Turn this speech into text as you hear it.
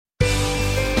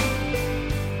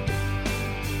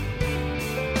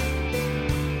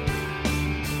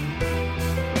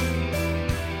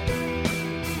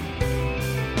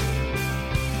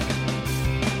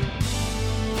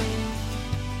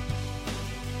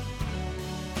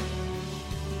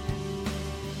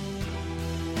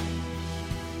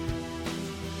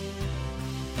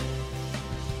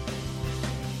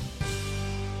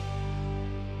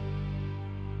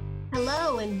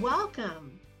and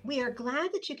welcome. We are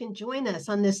glad that you can join us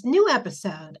on this new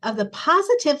episode of the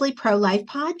Positively Pro-Life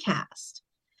podcast.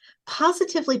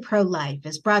 Positively Pro-Life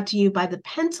is brought to you by the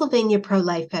Pennsylvania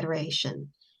Pro-Life Federation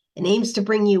and aims to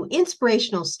bring you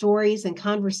inspirational stories and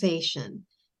conversation,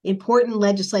 important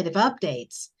legislative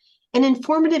updates, and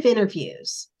informative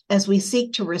interviews as we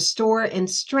seek to restore and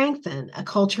strengthen a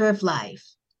culture of life.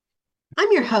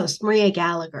 I'm your host, Maria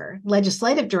Gallagher,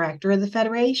 Legislative Director of the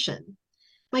Federation.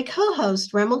 My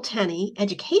co-host, Remel Tenney,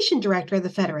 Education Director of the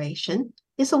Federation,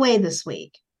 is away this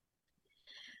week.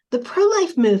 The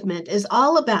pro-life movement is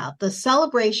all about the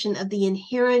celebration of the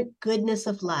inherent goodness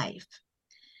of life.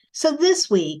 So this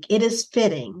week, it is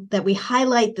fitting that we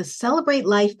highlight the Celebrate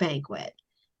Life Banquet,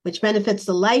 which benefits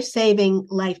the life-saving,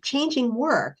 life-changing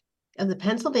work of the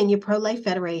Pennsylvania Pro-Life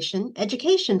Federation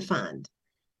Education Fund.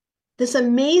 This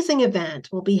amazing event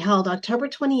will be held October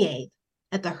 28th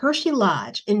at the Hershey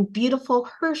Lodge in beautiful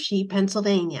Hershey,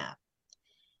 Pennsylvania.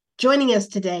 Joining us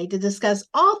today to discuss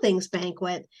all things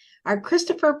banquet are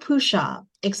Christopher Pushaw,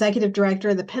 Executive Director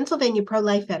of the Pennsylvania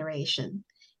Pro-Life Federation,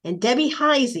 and Debbie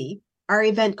Heisey, our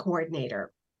event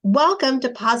coordinator. Welcome to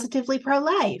Positively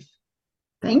Pro-Life.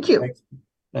 Thank you.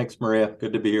 Thanks, Maria.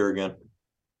 Good to be here again.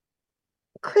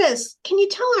 Chris, can you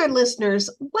tell our listeners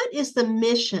what is the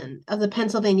mission of the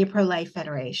Pennsylvania Pro-Life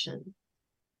Federation?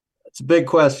 It's a big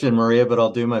question, Maria, but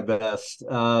I'll do my best.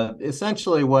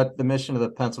 Essentially, what the mission of the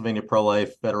Pennsylvania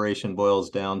Pro-Life Federation boils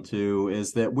down to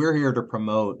is that we're here to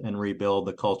promote and rebuild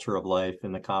the culture of life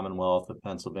in the Commonwealth of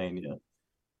Pennsylvania.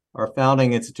 Our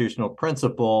founding institutional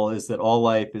principle is that all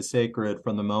life is sacred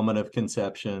from the moment of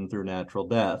conception through natural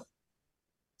death.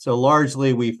 So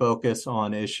largely, we focus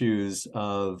on issues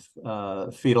of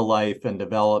fetal life and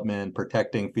development,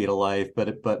 protecting fetal life,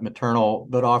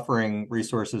 but offering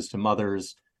resources to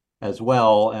mothers as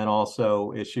well, and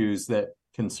also issues that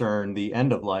concern the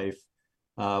end of life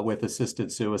with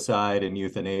assisted suicide and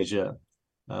euthanasia.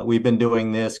 We've been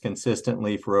doing this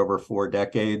consistently for over 4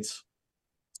 decades.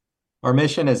 Our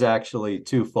mission is actually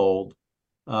twofold.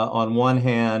 On one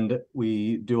hand,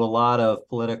 we do a lot of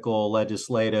political,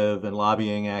 legislative, and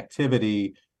lobbying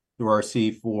activity through our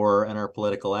C4 and our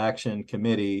Political Action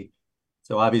Committee.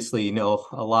 So obviously, you know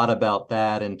a lot about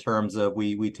that in terms of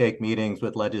we take meetings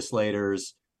with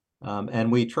legislators,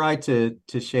 and we try to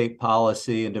shape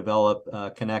policy and develop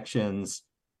connections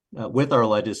with our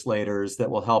legislators that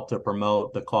will help to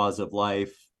promote the cause of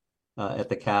life at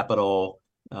the Capitol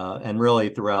and really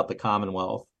throughout the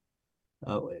Commonwealth.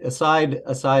 Aside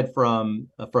from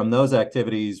those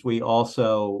activities, we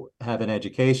also have an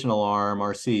educational arm,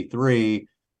 our C3,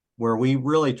 where we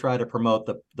really try to promote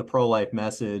the pro-life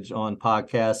message on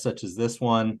podcasts such as this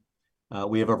one.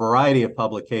 We have a variety of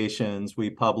publications.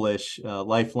 We publish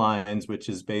Lifelines, which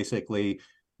is basically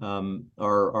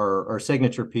our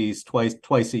signature piece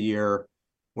twice a year,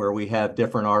 where we have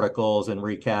different articles and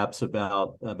recaps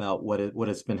about what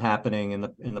has been happening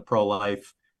in the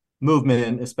pro-life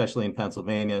movement, especially in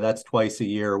Pennsylvania. That's twice a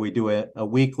year. We do a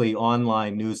weekly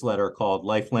online newsletter called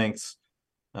Lifelinks,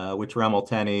 which Remel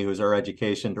Tenney, who's our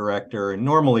education director and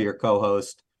normally your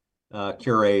co-host,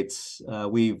 curates.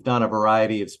 We've done a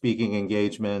variety of speaking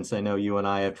engagements. I know you and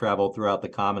I have traveled throughout the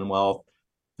Commonwealth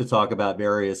to talk about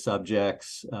various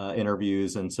subjects,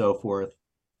 interviews, and so forth.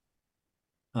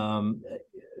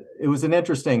 It was an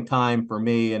interesting time for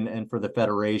me and for the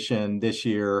Federation this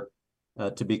year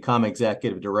to become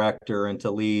executive director and to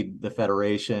lead the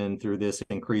Federation through this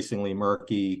increasingly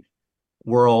murky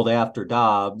world after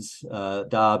Dobbs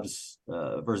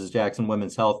versus Jackson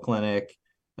Women's Health Clinic,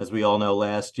 as we all know,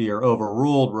 last year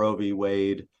overruled Roe v.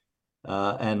 Wade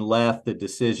and left the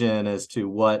decision as to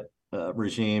what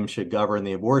regime should govern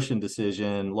the abortion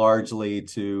decision largely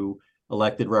to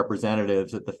elected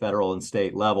representatives at the federal and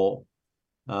state level.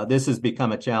 This has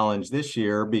become a challenge this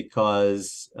year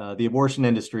because the abortion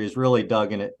industry has really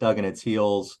dug in its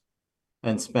heels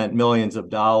and spent millions of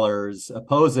dollars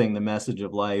opposing the message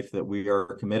of life that we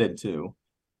are committed to.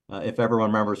 If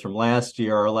everyone remembers from last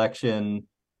year, our election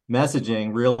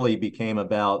messaging really became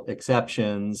about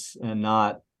exceptions and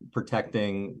not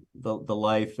protecting the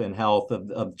life and health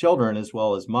of children as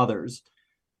well as mothers.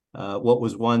 What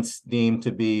was once deemed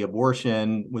to be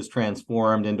abortion was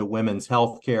transformed into women's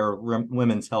health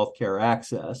care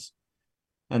access.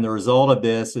 And the result of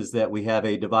this is that we have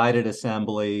a divided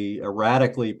assembly, a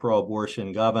radically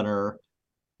pro-abortion governor,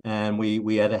 and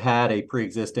we had a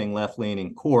pre-existing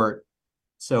left-leaning court.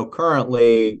 So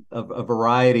currently, a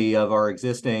variety of our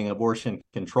existing Abortion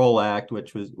Control Act,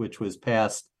 which was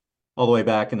passed all the way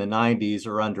back in the 90s,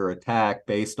 are under attack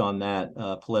based on that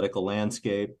political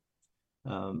landscape.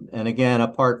 And again,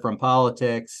 apart from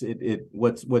politics,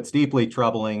 what's deeply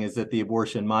troubling is that the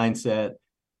abortion mindset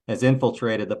has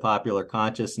infiltrated the popular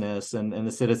consciousness, and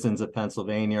the citizens of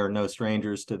Pennsylvania are no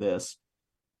strangers to this.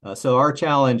 So our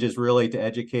challenge is really to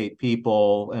educate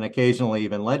people and occasionally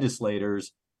even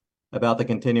legislators about the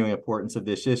continuing importance of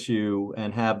this issue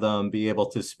and have them be able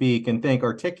to speak and think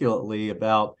articulately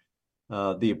about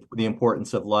the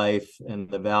importance of life and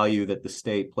the value that the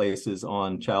state places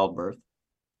on childbirth.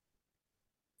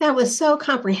 That was so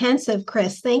comprehensive,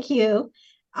 Chris. Thank you.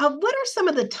 What are some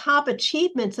of the top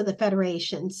achievements of the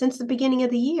Federation since the beginning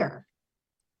of the year?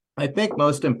 I think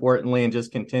most importantly, and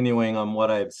just continuing on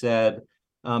what I've said,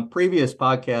 previous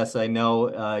podcasts, I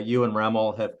know you and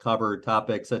Remmel have covered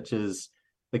topics such as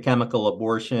the chemical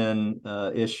abortion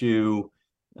issue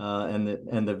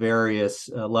and the various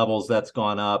levels that's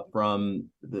gone up from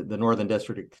the Northern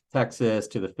District of Texas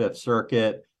to the Fifth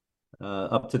Circuit,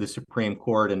 up to the Supreme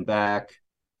Court and back.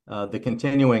 The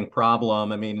continuing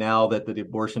problem, I mean, now that the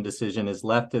abortion decision is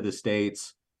left to the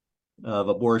states, of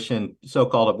abortion,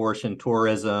 so-called abortion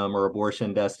tourism or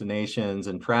abortion destinations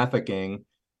and trafficking,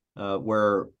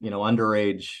 where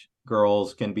underage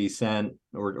girls can be sent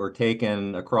or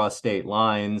taken across state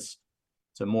lines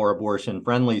to more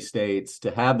abortion-friendly states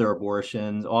to have their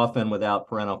abortions, often without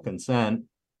parental consent.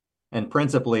 And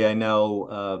principally, I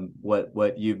know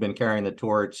what you've been carrying the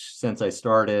torch since I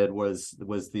started was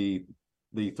the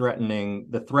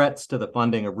threats to the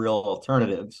funding of Real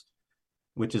Alternatives,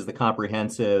 which is the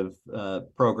comprehensive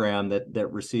program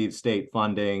that receives state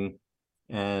funding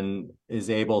and is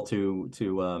able to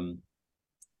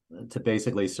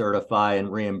basically certify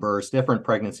and reimburse different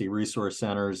pregnancy resource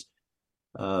centers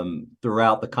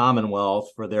throughout the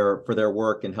Commonwealth for their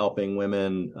work in helping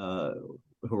women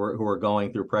who are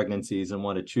going through pregnancies and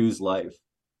want to choose life.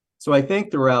 So I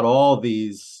think throughout all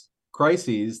these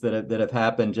crises that have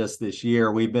happened just this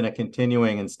year, we've been a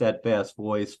continuing and steadfast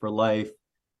voice for life,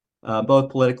 both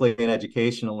politically and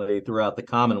educationally throughout the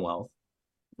Commonwealth.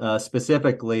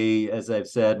 Specifically, as I've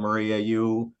said, Maria,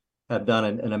 you have done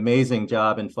an amazing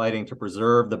job in fighting to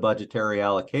preserve the budgetary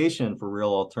allocation for Real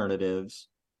Alternatives,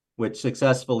 which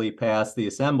successfully passed the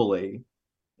Assembly.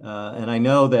 And I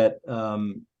know that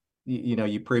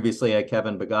you previously had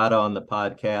Kevin Bagata on the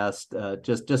podcast.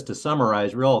 Just to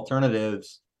summarize, Real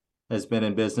Alternatives has been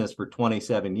in business for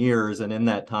 27 years, and in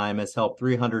that time has helped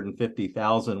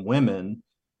 350,000 women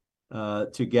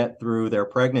to get through their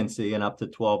pregnancy and up to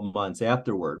 12 months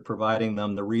afterward, providing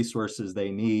them the resources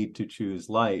they need to choose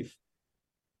life.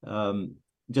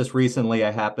 Just recently,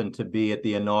 I happened to be at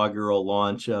the inaugural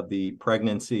launch of the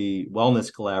Pregnancy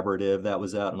Wellness Collaborative that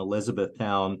was out in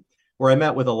Elizabethtown, where I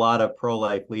met with a lot of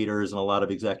pro-life leaders and a lot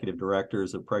of executive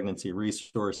directors of pregnancy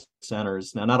resource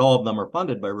centers. Now, not all of them are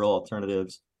funded by Real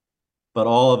Alternatives, but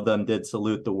all of them did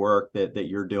salute the work that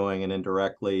you're doing and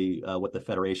indirectly what the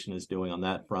Federation is doing on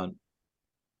that front.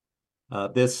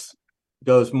 This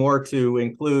goes more to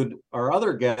include our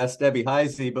other guest, Debbie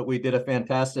Heisey, but we did a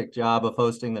fantastic job of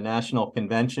hosting the National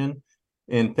Convention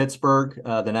in Pittsburgh,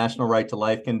 the National Right to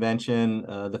Life Convention.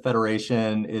 The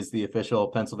Federation is the official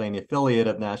Pennsylvania affiliate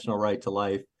of National Right to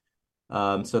Life.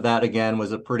 So that, again,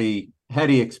 was a pretty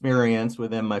heady experience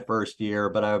within my first year,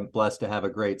 but I'm blessed to have a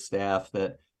great staff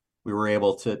that we were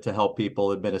able to help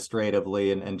people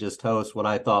administratively and just host what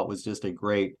I thought was just a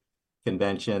great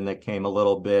convention that came a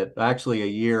little bit, actually a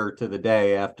year to the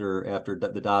day after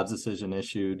the Dobbs decision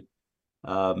issued.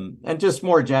 And just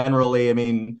more generally, I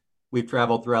mean, we've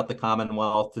traveled throughout the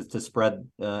Commonwealth to spread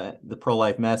the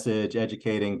pro-life message,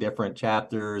 educating different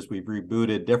chapters. We've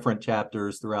rebooted different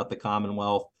chapters throughout the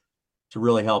Commonwealth to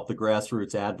really help the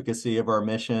grassroots advocacy of our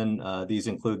mission. These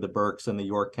include the Berks and the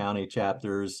York County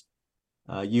chapters.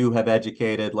 You have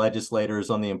educated legislators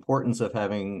on the importance of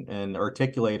having and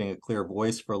articulating a clear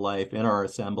voice for life in our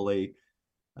assembly.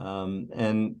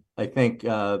 And I think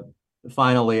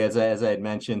finally, as I had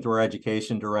mentioned, through our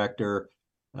education director,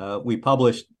 we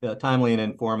published timely and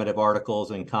informative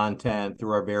articles and content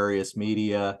through our various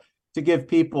media to give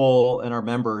people and our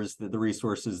members the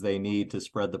resources they need to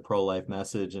spread the pro-life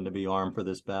message and to be armed for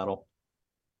this battle.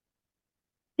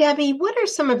 Debbie, what are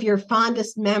some of your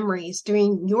fondest memories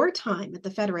during your time at the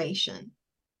Federation?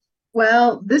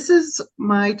 Well, this is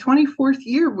my 24th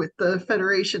year with the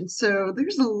Federation, so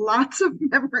there's lots of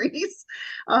memories.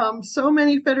 So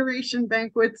many Federation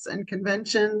banquets and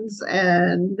conventions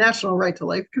and National Right to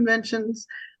Life conventions.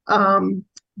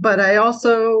 But I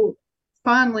also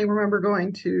fondly remember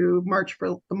going to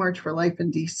the March for Life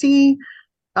in DC.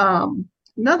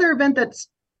 Another event that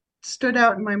stood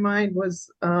out in my mind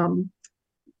was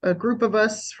a group of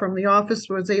us from the office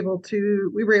we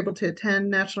were able to attend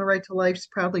National Right to Life's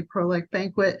Proudly Pro-Life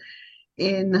Banquet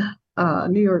in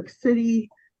New York City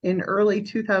in early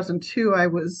 2002. I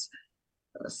was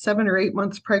 7 or 8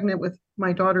 months pregnant with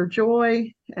my daughter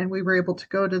Joy, and we were able to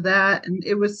go to that. And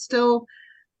it was still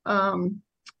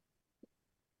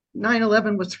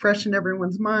 9/11 was fresh in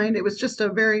everyone's mind. It was just a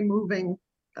very moving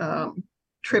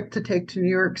trip to take to New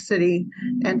York City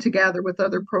and to gather with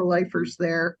other pro-lifers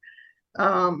there.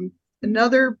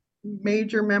 Another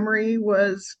major memory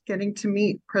was getting to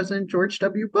meet President George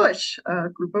W. Bush. A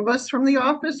group of us from the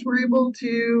office were able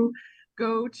to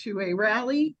go to a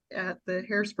rally at the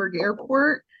Harrisburg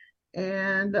airport,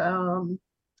 and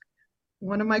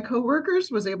one of my coworkers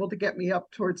was able to get me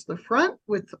up towards the front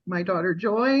with my daughter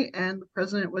Joy, and the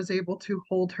president was able to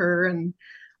hold her, and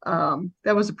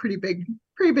that was a pretty big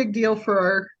deal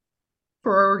for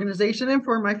our organization and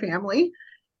for my family.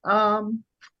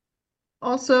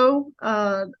 Also,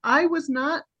 I was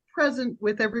not present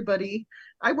with everybody.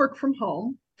 I work from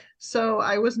home, so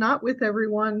I was not with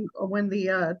everyone when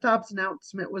the Dobbs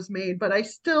announcement was made, but I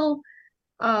still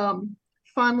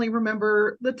fondly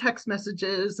remember the text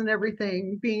messages and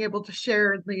everything, being able to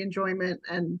share the enjoyment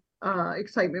and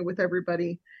excitement with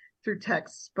everybody through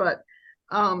texts. But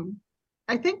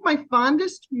I think my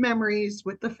fondest memories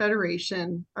with the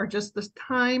Federation are just the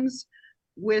times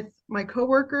with my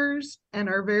coworkers and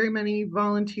our very many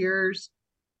volunteers.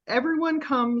 Everyone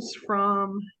comes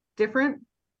from different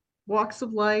walks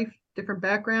of life, different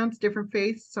backgrounds, different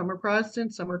faiths. Some are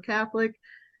Protestant, some are Catholic.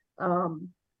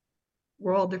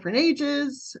 We're all different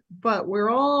ages, but we're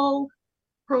all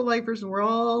pro-lifers and we're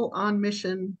all on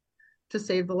mission to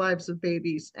save the lives of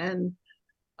babies. And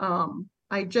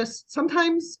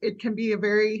sometimes it can be a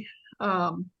very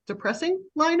depressing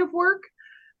line of work,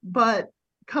 but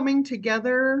coming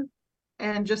together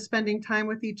and just spending time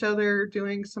with each other,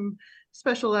 doing some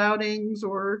special outings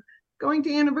or going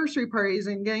to anniversary parties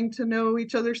and getting to know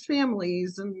each other's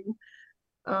families and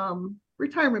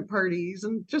retirement parties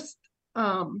and just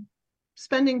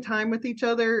spending time with each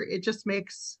other, it just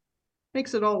makes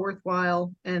it all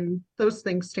worthwhile. And those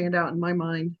things stand out in my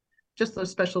mind, just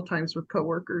those special times with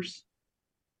coworkers.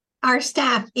 Our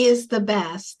staff is the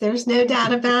best. There's no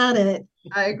doubt about it.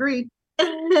 I agree.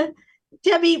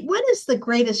 Debbie, what is the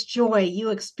greatest joy you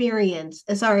experience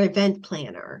as our event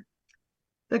planner?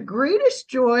 The greatest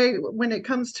joy when it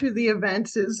comes to the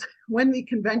events is when the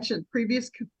convention,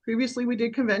 previously we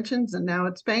did conventions and now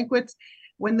it's banquets,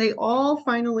 when they all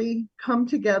finally come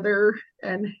together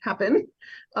and happen.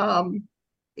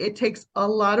 It takes a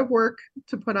lot of work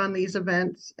to put on these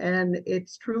events, and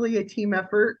it's truly a team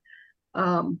effort.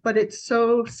 But it's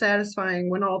so satisfying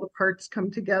when all the parts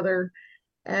come together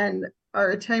and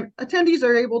our attendees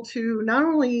are able to not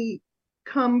only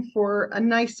come for a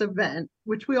nice event,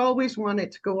 which we always want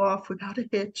it to go off without a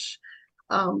hitch,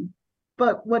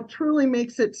 but what truly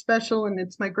makes it special, and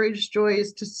it's my greatest joy,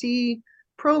 is to see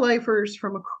pro-lifers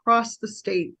from across the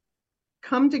state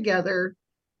come together.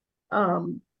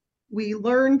 We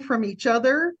learn from each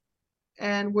other,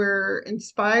 and we're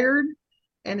inspired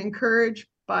and encouraged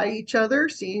by each other,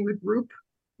 seeing the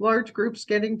large groups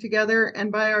getting together,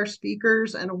 and by our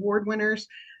speakers and award winners.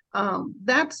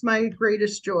 That's my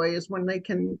greatest joy, is when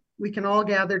we can all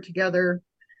gather together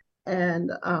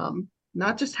and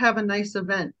not just have a nice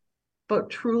event, but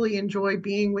truly enjoy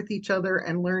being with each other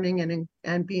and learning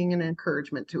and being an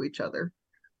encouragement to each other.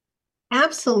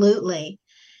 Absolutely.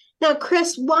 Now,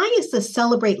 Chris, why is the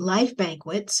Celebrate Life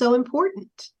Banquet so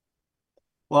important?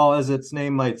 Well, as its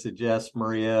name might suggest,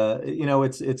 Maria,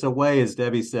 it's a way, as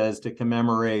Debbie says, to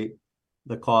commemorate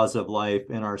the cause of life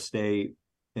in our state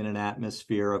in an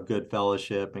atmosphere of good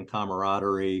fellowship and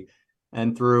camaraderie.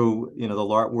 And through,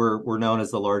 we're known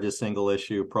as the largest single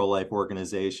issue pro-life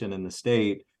organization in the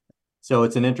state. So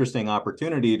it's an interesting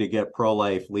opportunity to get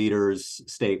pro-life leaders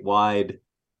statewide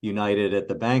united at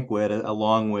the banquet,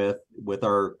 along with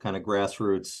our kind of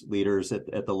grassroots leaders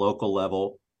at the local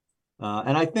level.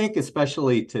 And I think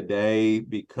especially today,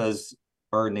 because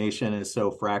our nation is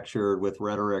so fractured with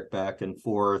rhetoric back and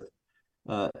forth,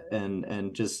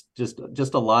 and just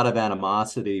a lot of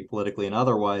animosity politically and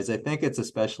otherwise, I think it's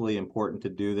especially important to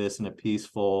do this in a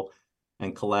peaceful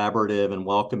and collaborative and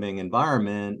welcoming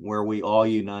environment where we all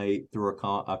unite through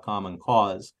a common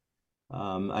cause.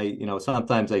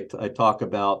 Sometimes I talk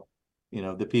about,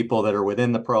 the people that are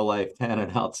within the pro-life tent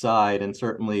and outside, and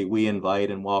certainly we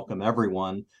invite and welcome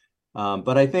everyone.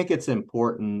 But I think it's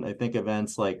important. I think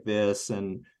events like this,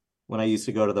 and when I used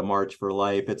to go to the March for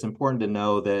Life, it's important to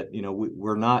know that,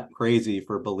 we're not crazy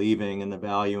for believing in the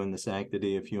value and the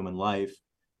sanctity of human life.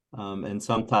 And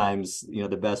sometimes,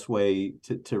 the best way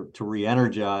to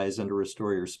re-energize and to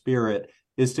restore your spirit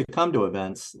is to come to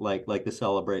events like the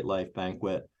Celebrate Life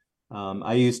Banquet.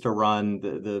 I used to run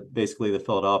basically the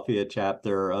Philadelphia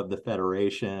chapter of the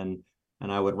Federation,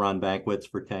 and I would run banquets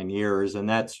for 10 years. And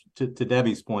that's to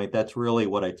Debbie's point, that's really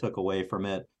what I took away from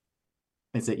it,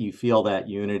 is that you feel that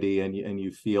unity and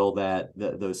you feel that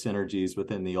those synergies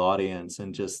within the audience,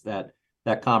 and just that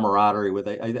camaraderie with,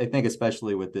 I think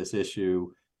especially with this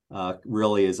issue,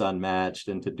 really is unmatched.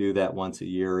 And to do that once a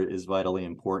year is vitally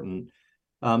important.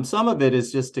 Some of it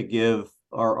is just to give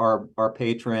our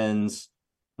patrons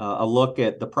a look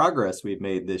at the progress we've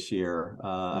made this year.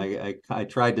 I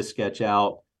tried to sketch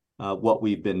out what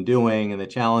we've been doing and the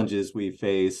challenges we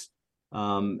face.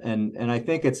 And I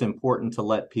think it's important to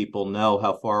let people know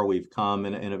how far we've come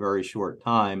in a very short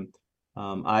time.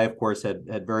 I, of course,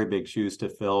 had very big shoes to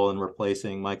fill in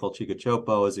replacing Michael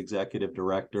Chicachopo as executive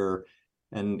director.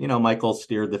 And, Michael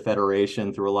steered the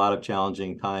Federation through a lot of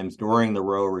challenging times during the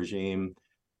Roe regime.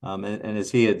 And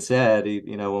as he had said,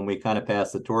 when we kind of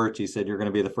passed the torch, he said, "You're going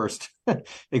to be the first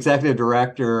executive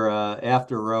director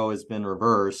after Roe has been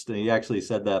reversed." And he actually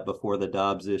said that before the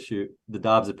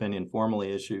Dobbs opinion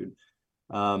formally issued.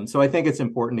 So I think it's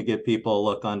important to give people a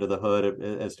look under the hood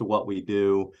as to what we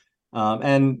do.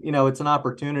 And it's an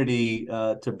opportunity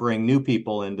to bring new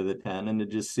people into the tent and to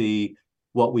just see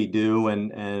what we do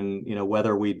and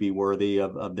whether we'd be worthy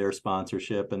of their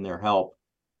sponsorship and their help.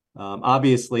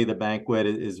 Obviously, the banquet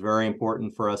is very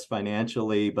important for us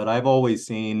financially, but I've always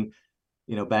seen,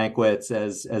 banquets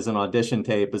as an audition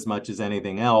tape as much as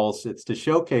anything else. It's to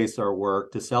showcase our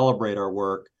work, to celebrate our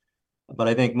work. But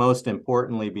I think most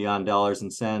importantly, beyond dollars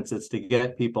and cents, it's to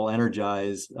get people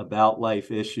energized about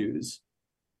life issues,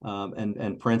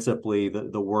 and principally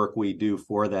the work we do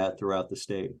for that throughout the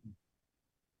state.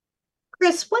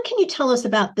 Chris, what can you tell us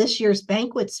about this year's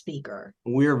banquet speaker?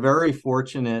 We're very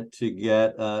fortunate to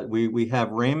get, we have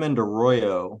Raymond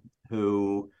Arroyo,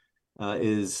 who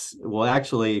is, well,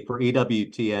 actually for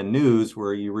EWTN News,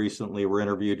 where you recently were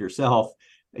interviewed yourself,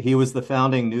 he was the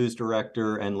founding news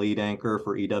director and lead anchor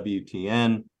for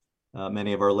EWTN.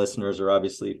 Many of our listeners are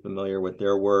obviously familiar with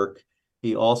their work.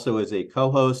 He also is a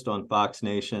co-host on Fox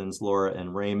Nation's Laura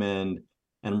and Raymond,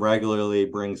 and regularly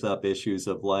brings up issues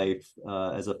of life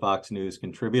as a Fox News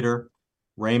contributor.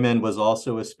 Raymond was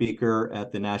also a speaker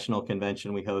at the national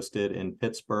convention we hosted in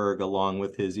Pittsburgh, along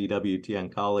with his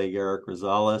EWTN colleague, Eric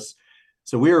Rosales.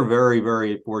 So we are very,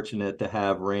 very fortunate to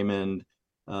have Raymond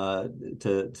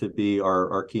to be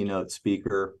our keynote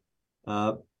speaker.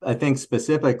 I think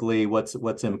specifically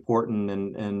what's important,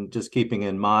 and just keeping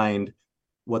in mind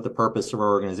what the purpose of our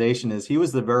organization is, he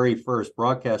was the very first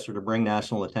broadcaster to bring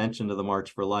national attention to the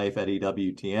March for Life at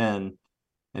EWTN.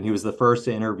 And he was the first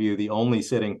to interview the only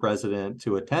sitting president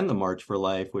to attend the March for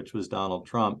Life, which was Donald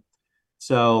Trump.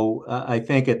 So I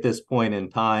think at this point in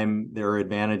time, there are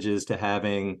advantages to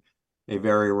having a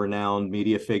very renowned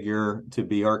media figure to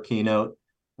be our keynote.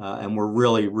 And we're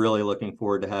really, really looking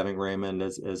forward to having Raymond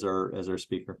as our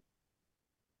speaker.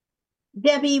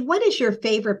 Debbie, what is your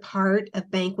favorite part of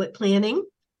banquet planning?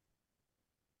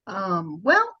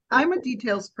 Well, I'm a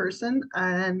details person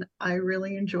and I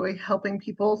really enjoy helping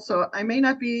people. So I may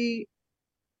not be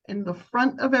in the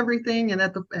front of everything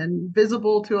and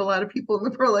visible to a lot of people in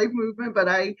the pro-life movement, but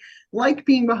I like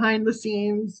being behind the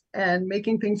scenes and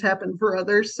making things happen for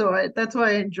others. So that's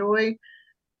why I enjoy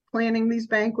planning these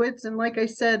banquets. And like I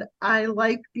said, I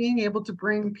like being able to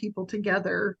bring people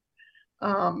together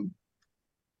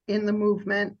in the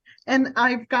movement. And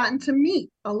I've gotten to meet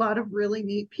a lot of really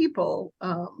neat people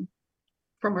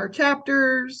from our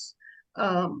chapters,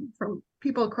 from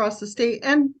people across the state,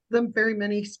 and the very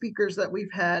many speakers that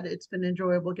we've had. It's been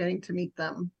enjoyable getting to meet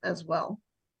them as well.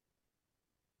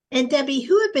 And Debbie,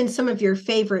 who have been some of your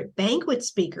favorite banquet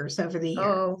speakers over the years?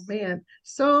 Oh man,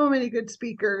 so many good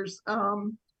speakers.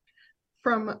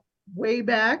 From way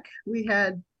back, we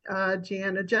had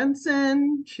Gianna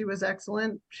Jensen. She was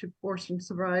excellent. She abortion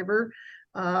survivor.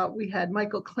 We had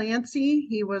Michael Clancy.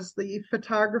 He was the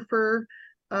photographer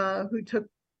who took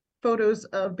photos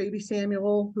of baby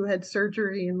Samuel, who had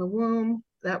surgery in the womb.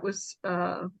 That was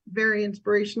very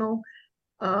inspirational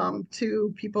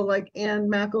to people like Anne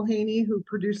McElhaney, who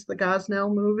produced the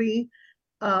Gosnell movie.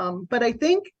 But I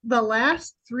think the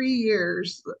last 3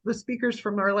 years, the speakers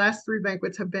from our last 3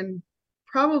 banquets have been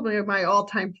probably my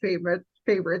all-time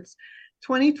favorites.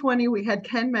 2020, we had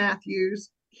Ken Matthews.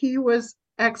 He was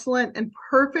excellent and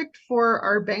perfect for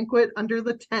our banquet under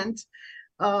the tent.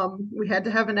 We had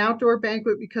to have an outdoor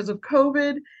banquet because of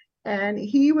COVID, and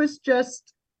he was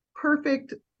just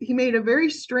perfect. He made a very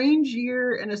strange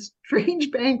year and a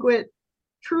strange banquet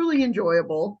truly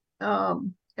enjoyable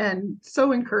and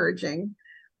so encouraging.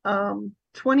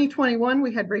 2021,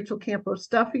 we had Rachel Campos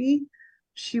Duffy.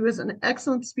 She was an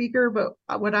excellent speaker, but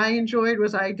what I enjoyed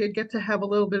was I did get to have a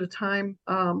little bit of time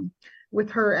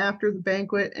with her after the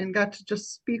banquet and got to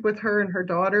just speak with her and her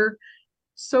daughter.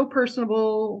 So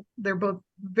personable. They're both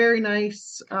very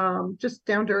nice, just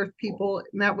down to earth people,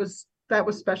 and that was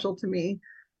special to me.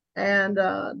 And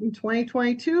in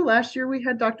 2022, last year, we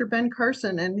had Dr. Ben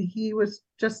Carson, and he was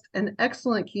just an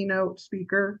excellent keynote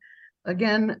speaker.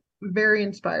 Again, very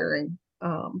inspiring.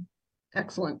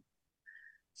 Excellent.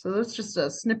 So that's just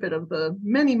a snippet of the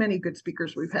many, many good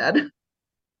speakers we've had.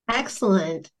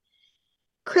 Excellent.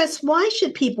 Chris, why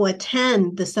should people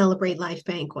attend the Celebrate Life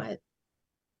banquet?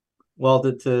 Well,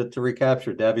 to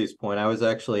recapture Debbie's point, I was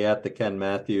actually at the Ken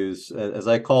Matthews, as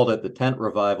I called it, the tent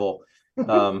revival,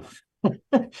 kind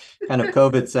of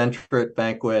COVID-centric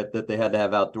banquet that they had to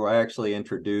have outdoor. I actually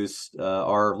introduced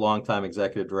our longtime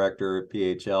executive director at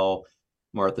PHL,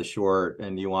 Martha Short,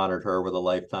 and you honored her with a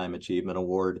Lifetime Achievement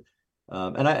Award.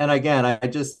 And again, I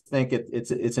just think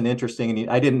it's an interesting, and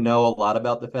I didn't know a lot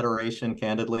about the Federation,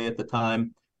 candidly, at the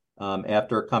time.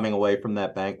 After coming away from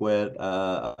that banquet,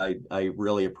 I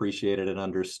really appreciated and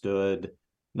understood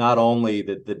not only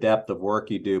the depth of work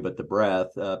you do, but the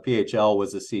breadth. PHL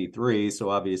was a C3, so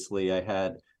obviously I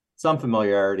had some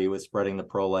familiarity with spreading the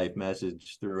pro-life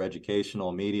message through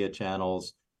educational media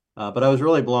channels. But I was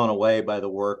really blown away by the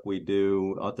work we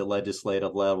do at the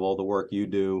legislative level, the work you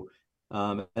do.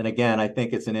 And again, I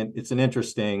think it's an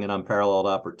interesting and unparalleled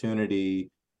opportunity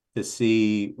to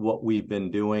see what we've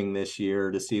been doing this year,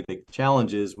 to see the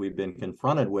challenges we've been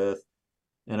confronted with.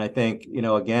 And I think,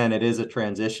 again, it is a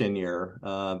transition year.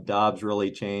 Dobbs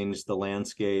really changed the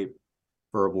landscape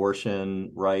for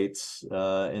abortion rights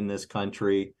in this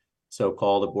country,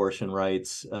 so-called abortion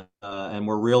rights. And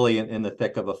we're really in the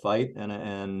thick of a fight.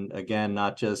 And again,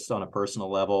 not just on a personal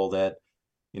level that,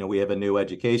 we have a new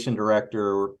education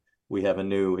director, we have a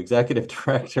new executive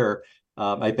director.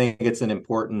 I think it's an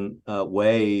important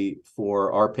way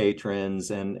for our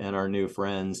patrons and our new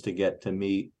friends to get to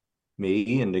meet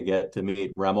me and to get to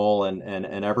meet Remel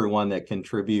and everyone that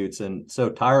contributes and so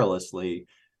tirelessly.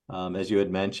 As you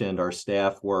had mentioned, our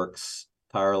staff works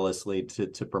tirelessly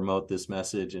to promote this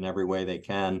message in every way they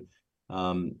can.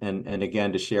 And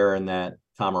again, to share in that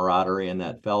camaraderie and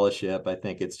that fellowship, I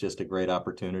think it's just a great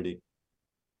opportunity.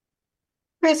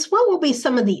 Chris, what will be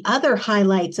some of the other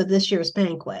highlights of this year's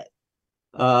banquet?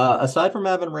 Aside from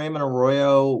having Raymond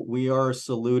Arroyo, we are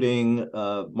saluting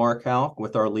Mark Houck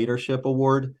with our Leadership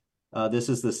Award. This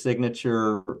is the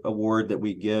signature award that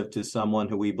we give to someone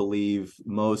who we believe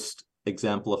most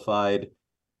exemplified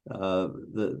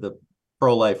the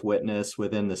pro-life witness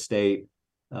within the state.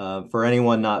 For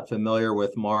anyone not familiar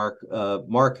with Mark,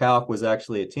 Mark Houck was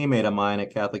actually a teammate of mine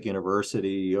at Catholic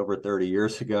University over 30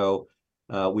 years ago.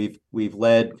 We've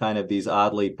led kind of these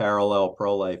oddly parallel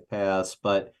pro-life paths,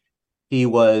 but he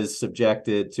was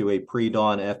subjected to a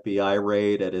pre-dawn FBI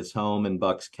raid at his home in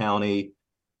Bucks County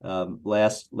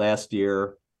last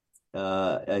year.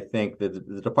 I think that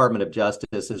the Department of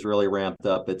Justice has really ramped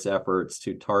up its efforts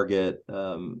to target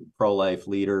pro-life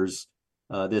leaders.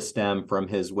 This stemmed from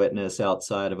his witness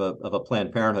outside of a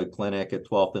Planned Parenthood clinic at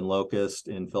 12th and Locust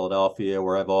in Philadelphia,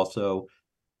 where I've also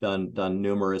done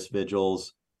numerous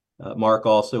vigils. Mark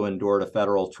also endured a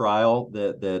federal trial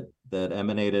that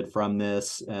emanated from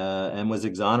this and was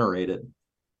exonerated.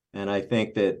 And I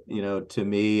think that, to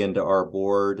me and to our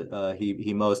board,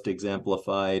 he most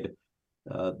exemplified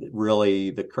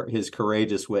really his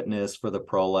courageous witness for the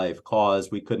pro-life cause.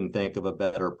 We couldn't think of a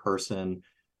better person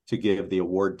to give the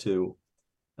award to.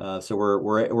 So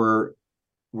we're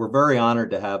very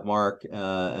honored to have Mark,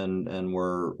 and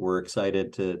we're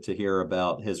excited to hear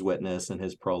about his witness and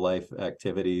his pro-life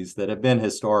activities that have been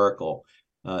historical.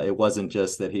 It wasn't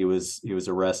just that he was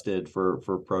arrested for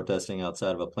protesting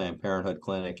outside of a Planned Parenthood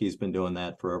clinic. He's been doing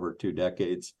that for over 2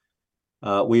 decades.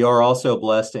 We are also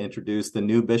blessed to introduce the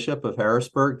new Bishop of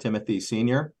Harrisburg, Timothy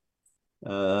Sr.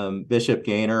 Bishop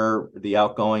Gaynor, the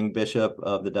outgoing bishop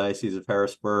of the Diocese of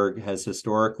Harrisburg, has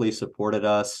historically supported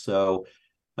us. So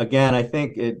again, I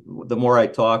think the more I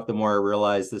talk, the more I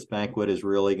realize this banquet is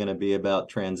really going to be about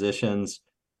transitions.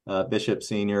 Bishop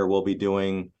Sr. will be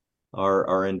doing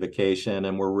our invocation,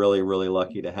 and we're really, really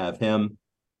lucky to have him.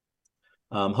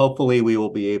 Hopefully we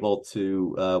will be able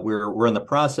to, we're in the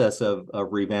process of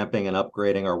revamping and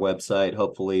upgrading our website.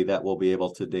 Hopefully that will be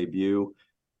able to debut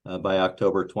by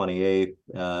October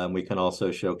 28th. We can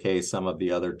also showcase some of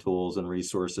the other tools and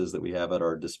resources that we have at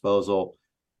our disposal.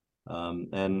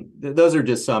 And those are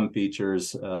just some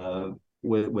features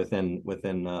within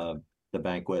the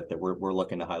banquet that we're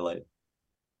looking to highlight.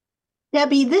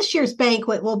 Debbie, this year's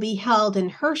banquet will be held in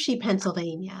Hershey,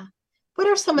 Pennsylvania. What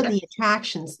are some of the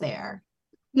attractions there?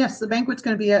 Yes, the banquet's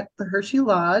going to be at the Hershey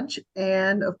Lodge.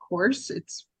 And of course,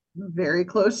 it's very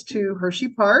close to Hershey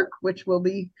Park, which will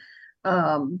be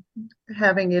um,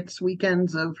 having its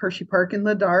weekends of Hershey Park in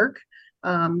the dark.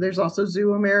 There's also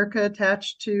Zoo America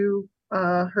attached to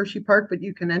Hershey Park, but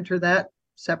you can enter that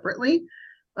separately.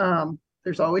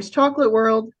 There's always Chocolate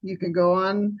World. You can go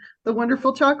on the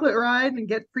wonderful chocolate ride and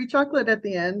get free chocolate at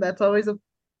the end. That's always a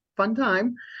fun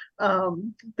time.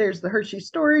 There's the Hershey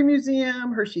Story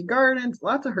Museum, Hershey Gardens,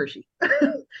 lots of Hershey.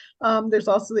 There's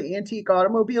also the Antique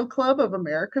Automobile Club of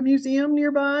America Museum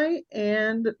nearby,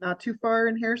 and not too far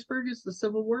in Harrisburg is the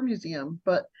Civil War Museum.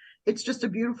 But it's just a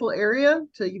beautiful area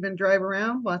to even drive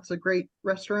around, lots of great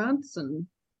restaurants and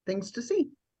things to see.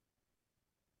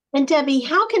 And Debbie,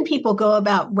 how can people go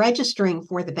about registering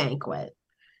for the banquet?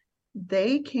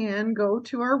 They can go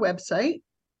to our website,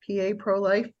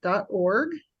 paprolife.org,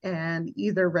 and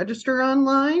either register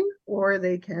online or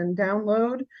they can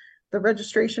download the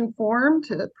registration form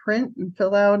to print and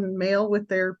fill out and mail with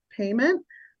their payment.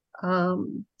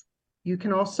 You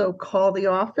can also call the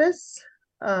office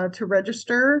to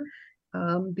register.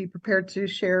 Be prepared to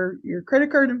share your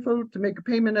credit card info to make a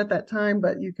payment at that time,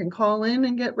 but you can call in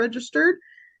and get registered.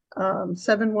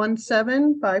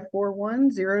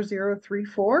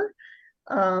 717-541-0034.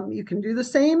 You can do the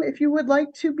same if you would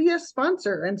like to be a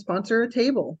sponsor and sponsor a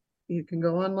table. You can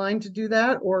go online to do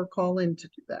that or call in to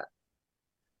do that.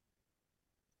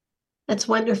 That's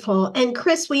wonderful. And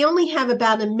Chris, we only have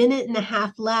about a minute and a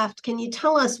half left. Can you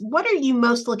tell us, what are you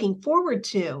most looking forward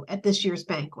to at this year's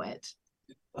banquet?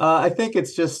 I think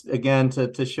it's just, again,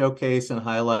 to showcase and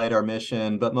highlight our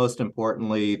mission, but most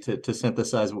importantly, to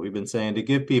synthesize what we've been saying, to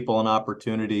give people an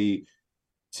opportunity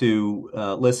to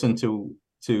listen to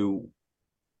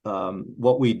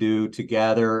what we do, to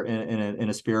gather in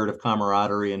a spirit of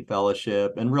camaraderie and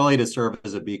fellowship, and really to serve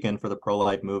as a beacon for the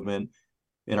pro-life movement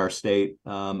in our state.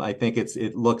 I think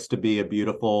it looks to be a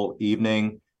beautiful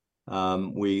evening.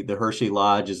 The Hershey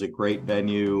Lodge is a great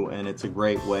venue, and it's a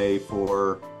great way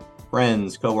for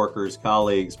friends, coworkers,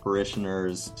 colleagues,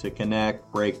 parishioners to connect,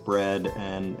 break bread,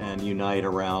 and unite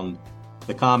around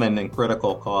the common and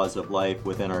critical cause of life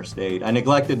within our state. I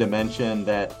neglected to mention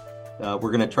that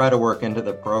we're going to try to work into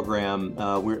the program.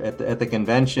 We're at the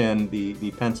convention,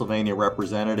 the Pennsylvania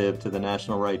representative to the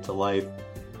National Right to Life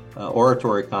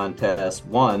oratory contest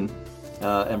won,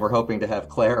 and we're hoping to have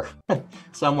Claire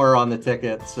somewhere on the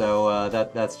ticket. So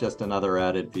that's just another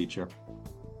added feature.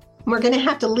 We're going to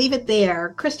have to leave it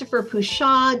there. Christopher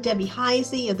Pushaw, Debbie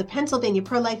Heisey of the Pennsylvania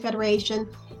Pro-Life Federation,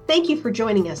 thank you for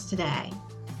joining us today.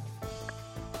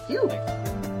 Thank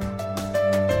you.